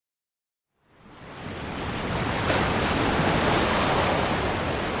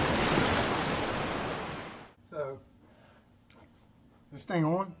this thing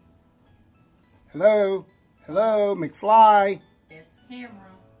on? Hello? Hello, McFly? It's camera.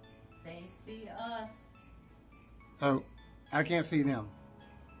 They see us. So, I can't see them.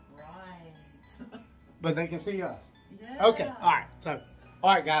 Right. But they can see us. Yeah. Okay, alright. So,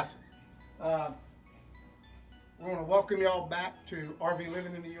 alright guys. We're going to welcome y'all back to RV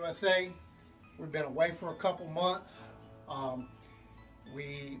Living in the USA. We've been away for a couple months. As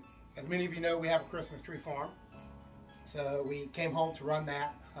many of you know, we have a Christmas tree farm. So we came home to run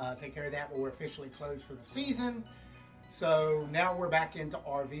that, take care of that, but we're officially closed for the season. So now we're back into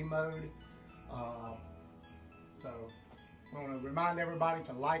RV mode. So I want to remind everybody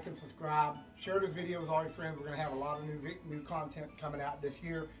to like and subscribe. Share this video with all your friends. We're going to have a lot of new content coming out this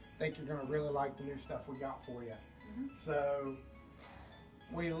year. I think you're going to really like the new stuff we got for you. Mm-hmm. So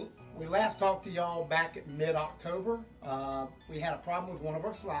we last talked to y'all back at mid-October. We had a problem with one of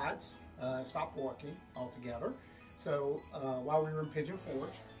our slides. Stopped working altogether. So while we were in Pigeon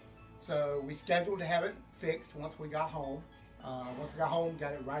Forge. So we scheduled to have it fixed once we got home. Once we got home,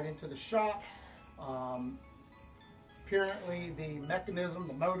 got it right into the shop. Apparently the mechanism,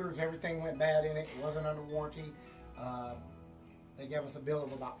 the motors, everything went bad in it. It wasn't under warranty. They gave us a bill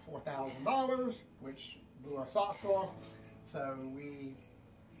of about $4,000, which blew our socks off. So we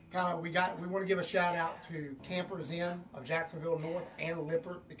want to give a shout out to Campers Inn of Jacksonville North and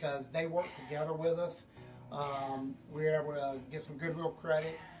Lippert because they worked together with us. We were able to get some goodwill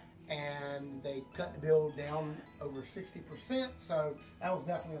credit and they cut the bill down over 60%. So that was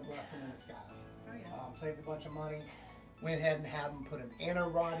definitely a blessing in disguise. Oh, yeah. Saved a bunch of money. Went ahead and had them put an anno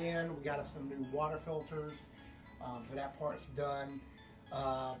rod in. We got us some new water filters. So that part's done.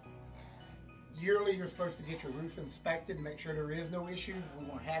 Yearly, you're supposed to get your roof inspected and make sure there is no issues. We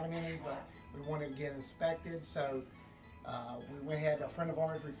weren't having any, but we wanted to get inspected. So we went ahead, a friend of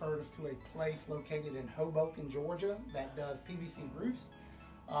ours referred us to a place located in Hoboken, Georgia that does PVC roofs.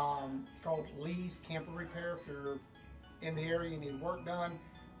 Called Lee's Camper Repair. If you're in the area, you need work done.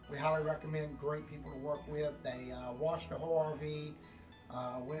 We highly recommend, great people to work with. They washed the whole RV,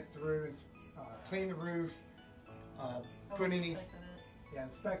 went through, cleaned the roof,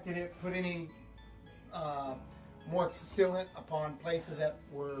 inspected it, put any more sealant upon places that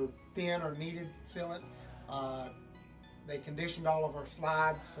were thin or needed sealant. They conditioned all of our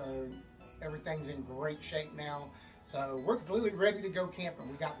slides, so everything's in great shape now. So we're completely ready to go camping.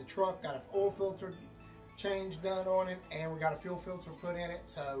 We got the truck, got an oil filter change done on it, and we got a fuel filter put in it.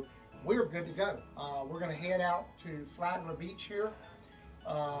 So we're good to go. We're going to head out to Flagler Beach here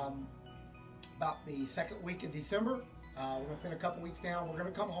about the second week of December. We're going to spend a couple weeks down. We're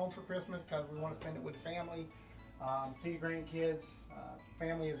going to come home for Christmas because we want to spend it with the family, see your grandkids.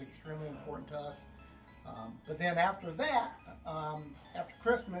 Family is extremely important to us. But then after that, after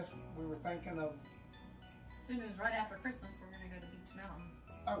Christmas, we were thinking of... As soon as right after Christmas, we're going to go to Beach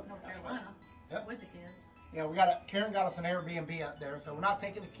Mountain, North Carolina, right. Yep. with the kids. Yeah, Karen got us an Airbnb up there, so we're not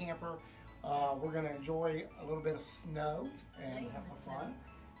taking a camper. We're going to enjoy a little bit of snow and have some fun.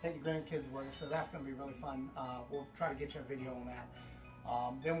 Take the grandkids with us, so that's going to be really fun. We'll try to get you a video on that.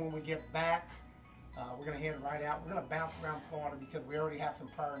 Then when we get back, we're going to head right out. We're going to bounce around Florida because we already have some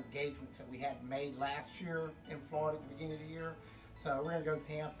prior engagements that we had made last year in Florida at the beginning of the year. So we're going to go to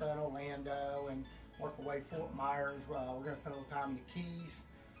Tampa and Orlando and work our way Fort Myers. We're going to spend a little time in the Keys.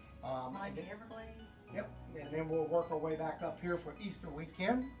 Might be Everglades. Yep, and then we'll work our way back up here for Easter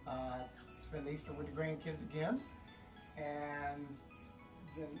weekend. Spend Easter with the grandkids again. And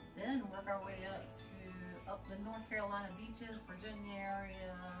then work our way up the North Carolina beaches, Virginia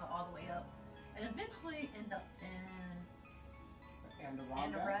area, all the way up, and eventually end up in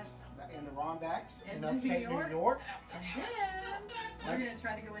Adirondacks in upstate New York. And then we're going to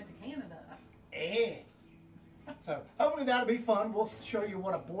try to go into Canada. Yeah. So hopefully that'll be fun. We'll show you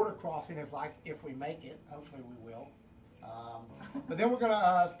what a border crossing is like if we make it. Hopefully we will. But then we're going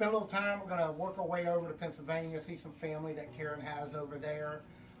to spend a little time. We're going to work our way over to Pennsylvania, see some family that Karen has over there.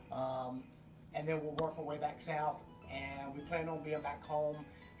 And then we'll work our way back south. And we plan on being back home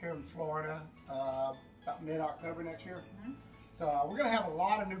here in Florida about mid-October next year. Mm-hmm. So we're going to have a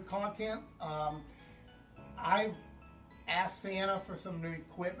lot of new content. I've asked Santa for some new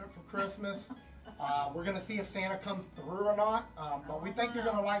equipment for Christmas. We're going to see if Santa comes through or not. But we think you're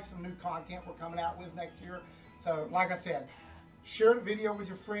going to like some new content we're coming out with next year. So, like I said, share the video with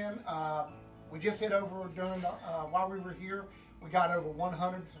your friend. We just hit over during while we were here. We got over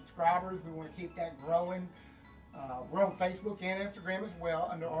 100 subscribers. We want to keep that growing. We're on Facebook and Instagram as well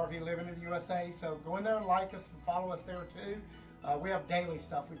under RV Living in the USA. So go in there and like us and follow us there too. We have daily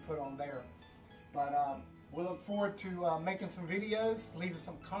stuff we put on there. But we look forward to making some videos. Leave us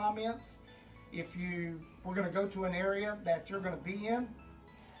some comments. If we're going to go to an area that you're going to be in,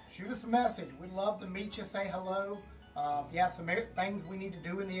 shoot us a message. We'd love to meet you, say hello. If you have some things we need to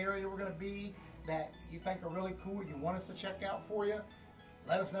do in the area we're going to be that you think are really cool, you want us to check out for you,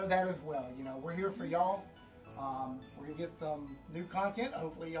 let us know that as well. You know, we're here for y'all. We're going to get some new content.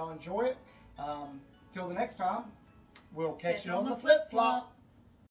 Hopefully y'all enjoy it. Till the next time, we'll catch you on the flip-flop.